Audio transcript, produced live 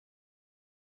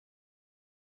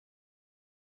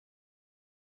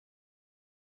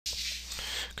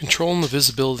Controlling the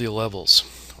visibility of levels.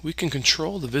 We can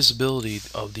control the visibility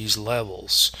of these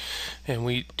levels, and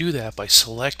we do that by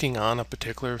selecting on a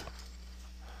particular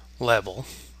level,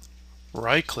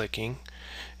 right clicking,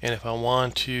 and if I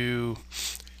want to,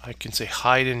 I can say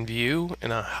hide in view,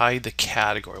 and I hide the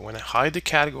category. When I hide the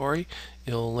category,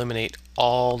 it'll eliminate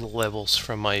all the levels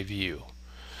from my view.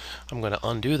 I'm going to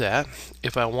undo that.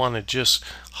 If I want to just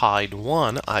hide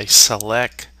one, I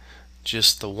select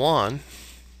just the one,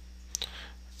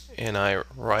 and I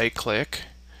right click,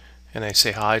 and I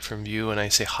say hide from view, and I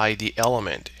say hide the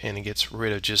element, and it gets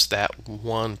rid of just that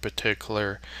one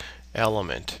particular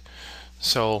element.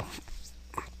 So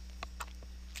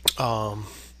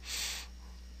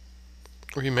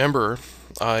remember,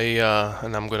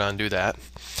 and I'm going to undo that.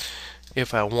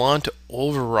 If I want to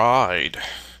override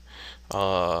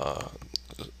a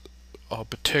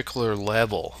particular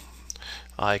level,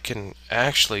 I can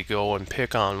actually go and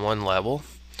pick on one level.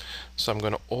 So I'm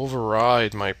going to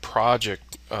override my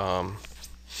project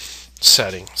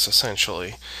settings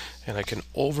essentially, and I can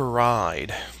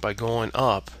override by going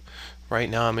up. Right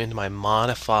now I'm into my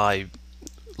modify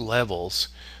levels.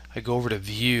 I go over to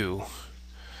view,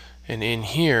 and in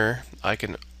here I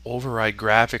can override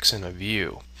graphics in a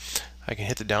view. I can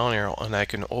hit the down arrow and I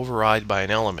can override by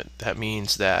an element. That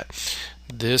means that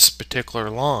this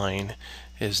particular line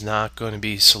is not going to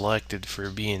be selected for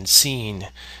being seen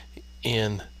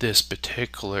in this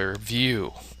particular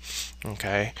view.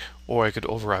 Okay, or I could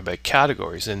override by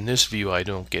categories. In this view, I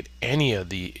don't get any of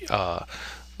the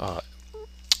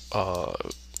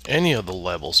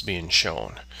levels being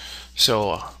shown.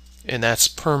 So, and that's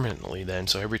permanently then.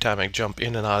 So every time I jump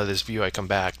in and out of this view, I come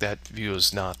back, that view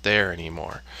is not there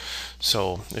anymore.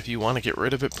 So if you want to get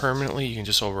rid of it permanently, you can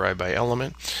just override by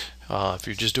element. If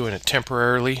you're just doing it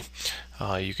temporarily,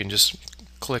 you can just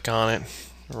click on it,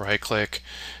 right click,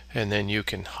 and then you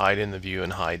can hide in the view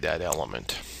and hide that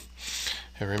element.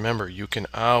 And remember, you can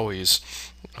always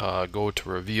go to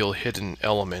reveal hidden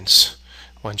elements.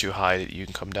 Once you hide it, you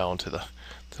can come down to the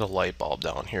light bulb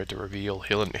down here to reveal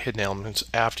hidden elements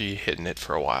after you've hidden it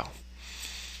for a while.